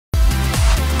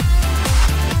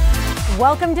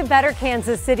Welcome to Better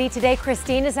Kansas City. Today,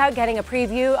 Christine is out getting a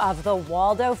preview of the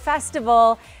Waldo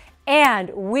Festival. And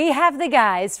we have the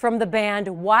guys from the band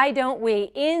Why Don't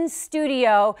We in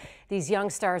studio. These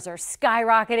young stars are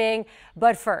skyrocketing.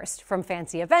 But first, from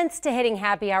fancy events to hitting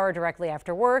happy hour directly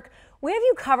after work, we have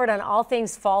you covered on all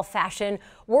things fall fashion.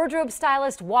 Wardrobe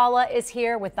stylist Walla is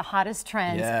here with the hottest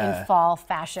trends in fall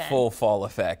fashion. Full fall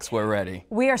effects, we're ready.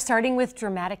 We are starting with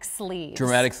dramatic sleeves.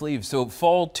 Dramatic sleeves. So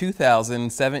fall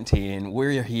 2017,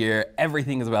 we're here.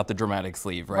 Everything is about the dramatic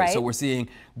sleeve, right? So we're seeing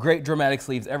great dramatic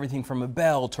sleeves, everything from a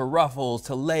bell to ruffles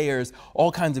to layers,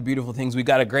 all kinds of beautiful things. We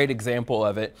got a great example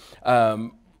of it.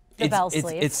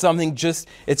 It's something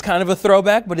it's kind of a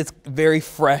throwback, but it's very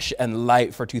fresh and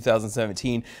light for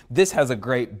 2017. This has a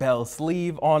great bell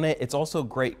sleeve on it. It's also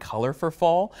great color for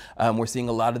fall. We're seeing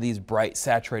a lot of these bright,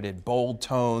 saturated, bold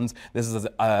tones. This is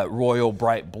a royal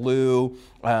bright blue.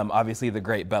 Obviously the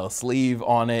great bell sleeve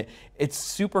on it. It's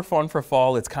super fun for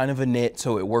fall. It's kind of a knit,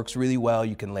 so it works really well.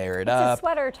 You can layer it up. It's a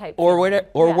sweater type. Or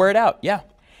wear it out, yeah.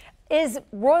 Is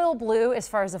royal blue, as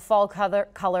far as a fall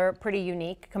color, pretty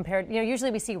unique compared?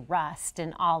 Usually we see rust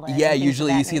and olive. Yeah,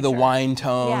 usually you see the wine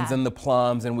tones and the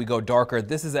plums, and we go darker.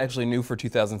 This is actually new for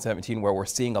 2017, where we're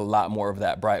seeing a lot more of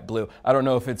that bright blue. I don't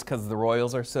know if it's because the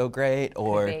royals are so great,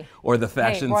 or the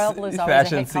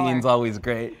fashion scene's always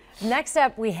great. Next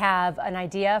up, we have an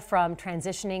idea from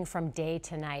transitioning from day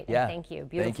to night. And thank you.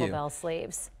 Beautiful bell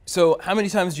sleeves. So how many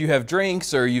times do you have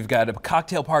drinks, or you've got a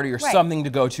cocktail party or something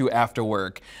to go to after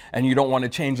work, and you don't want to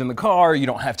change in the car, you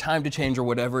don't have time to change or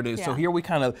whatever it is. So here we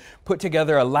kind of put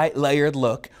together a light layered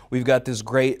look. We've got this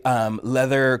great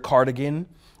leather cardigan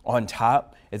on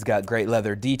top. It's got great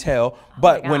leather detail,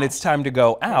 but when it's time to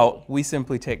go out, we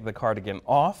simply take the cardigan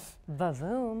off.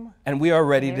 Vavoom. And we are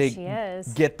ready to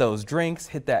get those drinks,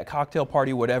 hit that cocktail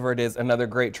party, whatever it is. Another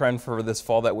great trend for this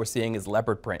fall that we're seeing is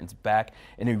leopard print. It's back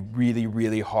in a really,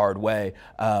 really hard way.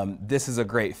 This is a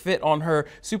great fit on her.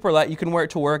 Super light. You can wear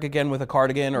it to work again with a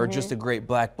cardigan or just a great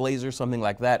black blazer, something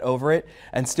like that over it,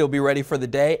 and still be ready for the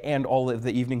day and all of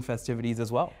the evening festivities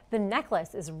as well. The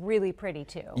necklace is really pretty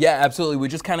too. Yeah, absolutely. We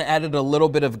just kind of added a little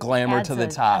bit of glamour to the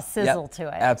top. A sizzle to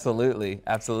it. Absolutely,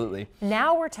 absolutely.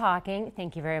 Now we're talking,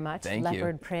 thank you very much, Thank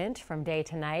leopard print from day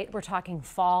to night. We're talking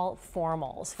fall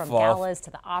formals, from galas to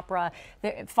the opera.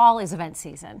 Fall is event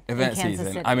season. Event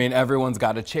season. I mean, everyone's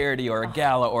got a charity or a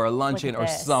gala or a luncheon or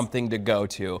something to go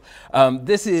to.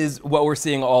 This is what we're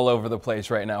seeing all over the place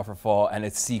right now for fall, and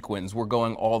it's sequins. We're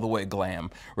going all the way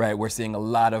glam, right? We're seeing a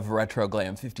lot of retro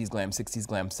glam, 50s glam, 60s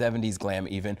glam, 70s glam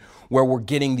even, where we're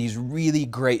getting these really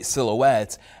great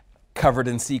silhouettes covered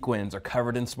in sequins or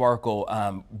covered in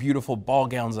sparkle, beautiful ball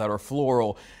gowns that are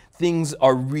floral. Things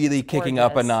are really kicking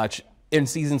up a notch. In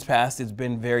seasons past, it's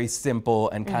been very simple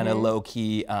and kind of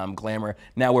low-key glamour.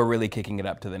 Now we're really kicking it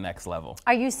up to the next level.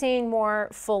 Are you seeing more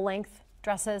full-length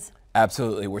dresses?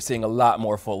 Absolutely. We're seeing a lot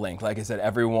more full length. Like I said,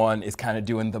 everyone is kind of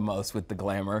doing the most with the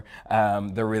glamour.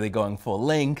 They're really going full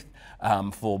length,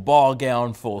 full ball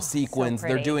gown, full sequins. So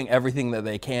they're doing everything that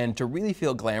they can to really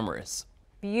feel glamorous.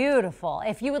 Beautiful.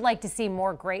 If you would like to see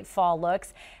more great fall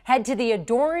looks, head to the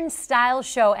Adorn Style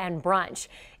Show and Brunch.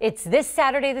 It's this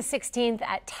Saturday the 16th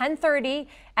at 10:30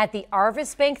 at the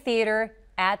Arvis Bank Theater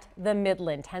at the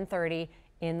Midland, 10:30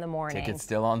 in the morning. Tickets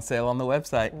still on sale on the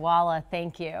website. Walla,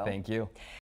 thank you. Thank you.